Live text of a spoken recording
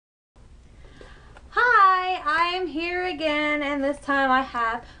I'm here again, and this time I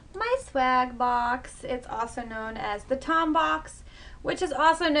have my swag box. It's also known as the Tom box, which is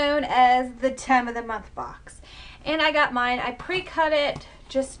also known as the time of the month box. And I got mine. I pre-cut it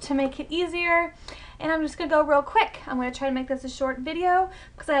just to make it easier, and I'm just gonna go real quick. I'm gonna try to make this a short video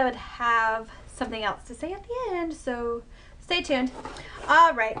because I would have something else to say at the end, so stay tuned.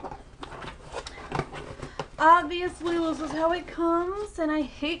 All right. Obviously, this is how it comes, and I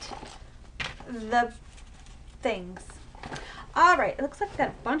hate the things. All right, it looks like I got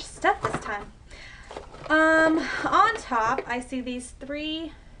a bunch of stuff this time. On top, I see these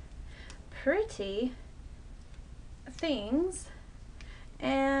three pretty things,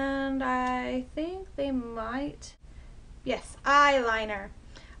 and I think they might, yes, eyeliner.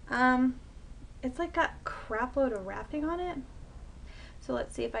 It's like got a crap load of wrapping on it. So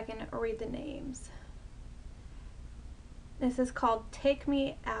let's see if I can read the names. This is called Take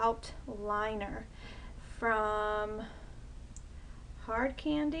Me Out Liner from Hard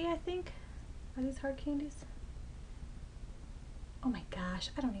Candy, I think. Are these Hard Candies? Oh my gosh,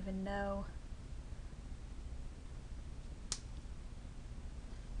 I don't even know.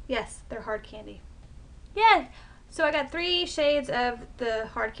 Yes, they're Hard Candy. Yeah, so I got 3 shades of the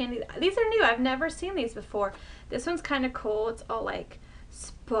Hard Candy. These are new, I've never seen these before. This one's kind of cool. It's all like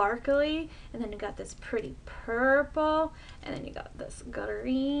sparkly, and then you got this pretty purple, and then you got this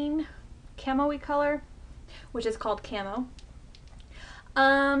green camo-y color, which is called Camo.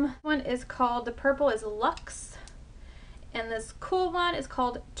 One is called, the purple is Luxe, and this cool one is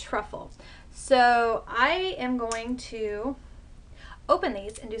called Truffle. So I am going to open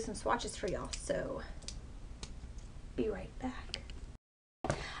these and do some swatches for y'all, so be right back.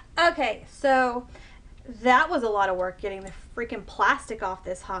 Okay, so that was a lot of work getting the freaking plastic off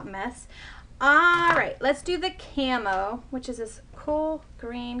this hot mess. All right, let's do the camo, which is this cool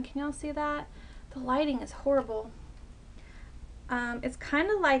green. Can y'all see that? The lighting is horrible. It's kind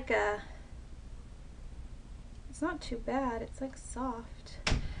of like a, it's not too bad. It's like soft.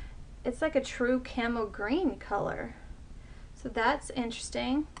 It's like a true camo green color. So that's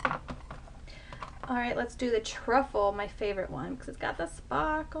interesting. All right, let's do the Truffle, my favorite one, because it's got the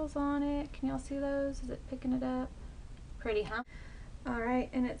sparkles on it. Can y'all see those? Is it picking it up? Pretty, huh? All right,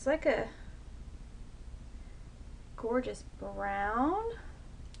 and it's like a gorgeous brown.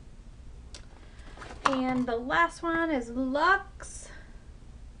 And the last one is Luxe.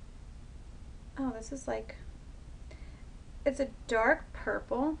 Oh, this is like, it's a dark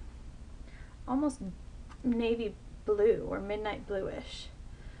purple, almost navy blue or midnight bluish.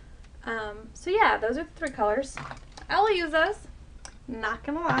 So yeah, those are the 3 colors. I'll use those, not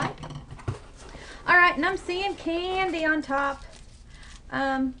gonna lie. All right, and I'm seeing candy on top.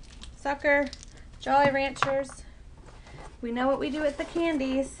 Sucker, Jolly Ranchers. We know what we do with the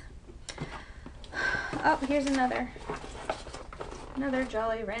candies. Oh, here's another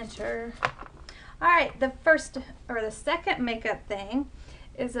Jolly Rancher. All right, the first, or the second makeup thing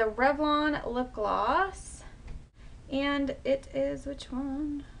is a Revlon lip gloss. And it is, which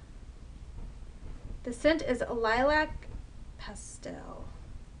one? The scent is Lilac Pastel.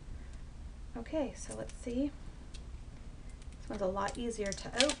 Okay, so let's see. This one's a lot easier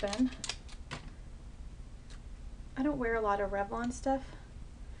to open. I don't wear a lot of Revlon stuff.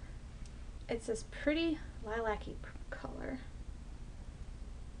 It's this pretty lilac-y color.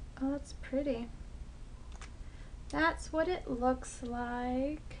 Oh, that's pretty. That's what it looks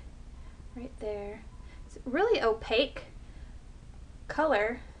like right there. It's really opaque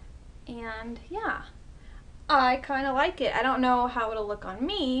color, and yeah, I kind of like it. I don't know how it'll look on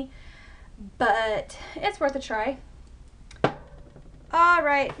me, but it's worth a try. All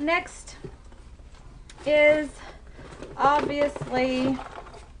right, next is obviously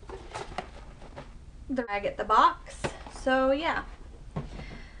the bag at the box. So yeah,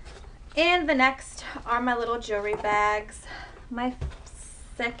 and the next are my little jewelry bags. My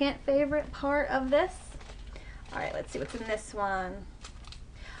second favorite part of this. All right, let's see what's in this one.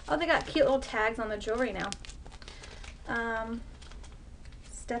 Oh, they got cute little tags on the jewelry now.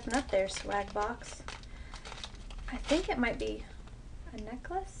 Stepping up there, Swaag Box. I think it might be a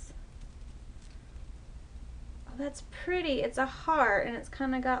necklace. Oh, that's pretty. It's a heart, and it's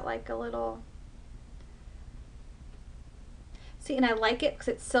kind of got like a little, see, and I like it because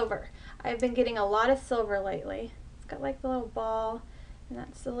it's silver. I've been getting a lot of silver lately. It's got like the little ball, and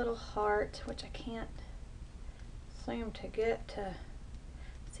that's the little heart, which I can't seem to get to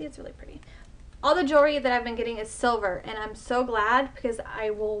see. It's really pretty. All the jewelry that I've been getting is silver, and I'm so glad because I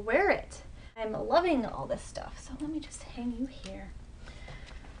will wear it. I'm loving all this stuff. So let me just hang you here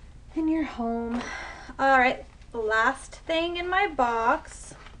in your home. All right, last thing in my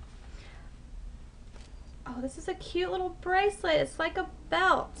box. Oh, Oh, this is a cute little bracelet. It's like a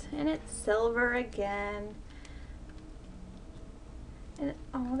belt, and it's silver again. And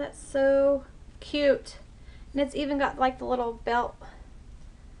oh, that's so cute. And it's even got like the little belt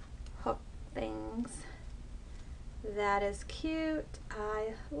hook things. That is cute.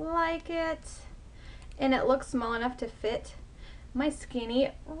 I like it. And it looks small enough to fit my skinny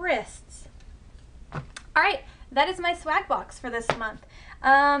wrists. Alright, that is my swag box for this month.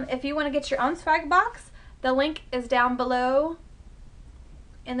 If you want to get your own swag box, the link is down below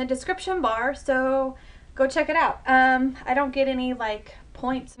in the description bar, so go check it out. I don't get any like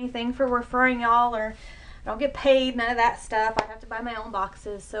points, anything for referring y'all, or I don't get paid, none of that stuff. I have to buy my own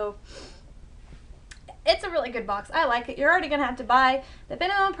boxes, so it's a really good box. I like it. You're already going to have to buy the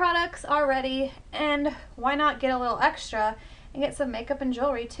minimum products already, and why not get a little extra and get some makeup and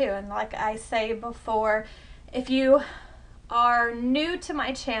jewelry too. And like I say before, if you are new to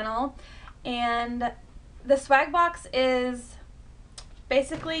my channel, and the swag box is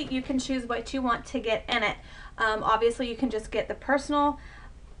basically, you can choose what you want to get in it. Obviously you can just get the personal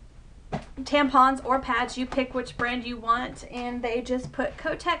tampons or pads. You pick which brand you want, and they just put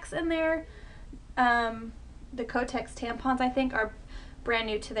Kotex in there. The Kotex tampons, I think, are brand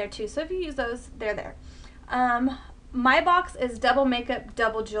new to there too, so if you use those, they're there. My box is double makeup,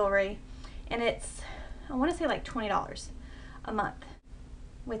 double jewelry, and it's, I want to say like $20 a month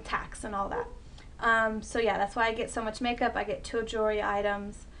with tax and all that. So yeah, that's why I get so much makeup. I get 2 jewelry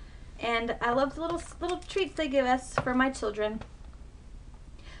items, and I love the little treats they give us for my children.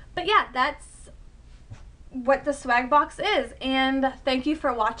 But yeah, that's what the swag box is, and thank you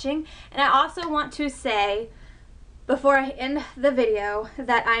for watching. And I also want to say before I end the video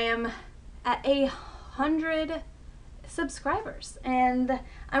that I am at 100 subscribers, and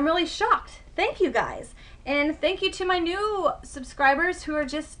I'm really shocked. Thank you guys, and thank you to my new subscribers who are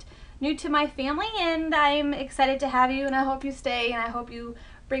just new to my family, and I'm excited to have you, and I hope you stay, and I hope you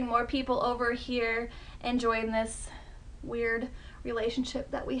bring more people over here and join this weird relationship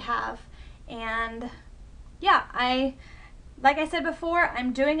that we have. And yeah, like I said before,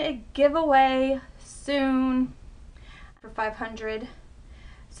 I'm doing a giveaway soon for 500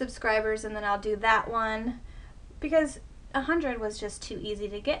 subscribers, and then I'll do that one because 100 was just too easy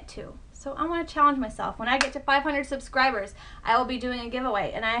to get to. So I want to challenge myself. When I get to 500 subscribers, I will be doing a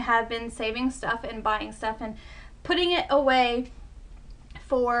giveaway, and I have been saving stuff and buying stuff and putting it away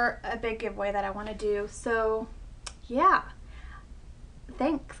for a big giveaway that I want to do. So yeah.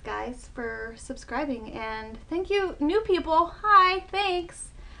 Thanks guys for subscribing, and thank you new people. Hi, thanks.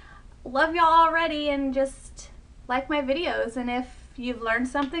 Love y'all already, and just like my videos, and if you've learned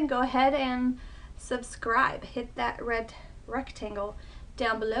something, go ahead and subscribe. Hit that red rectangle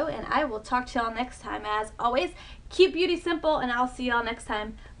down below, and I will talk to y'all next time. As always, keep beauty simple, and I'll see y'all next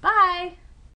time. Bye.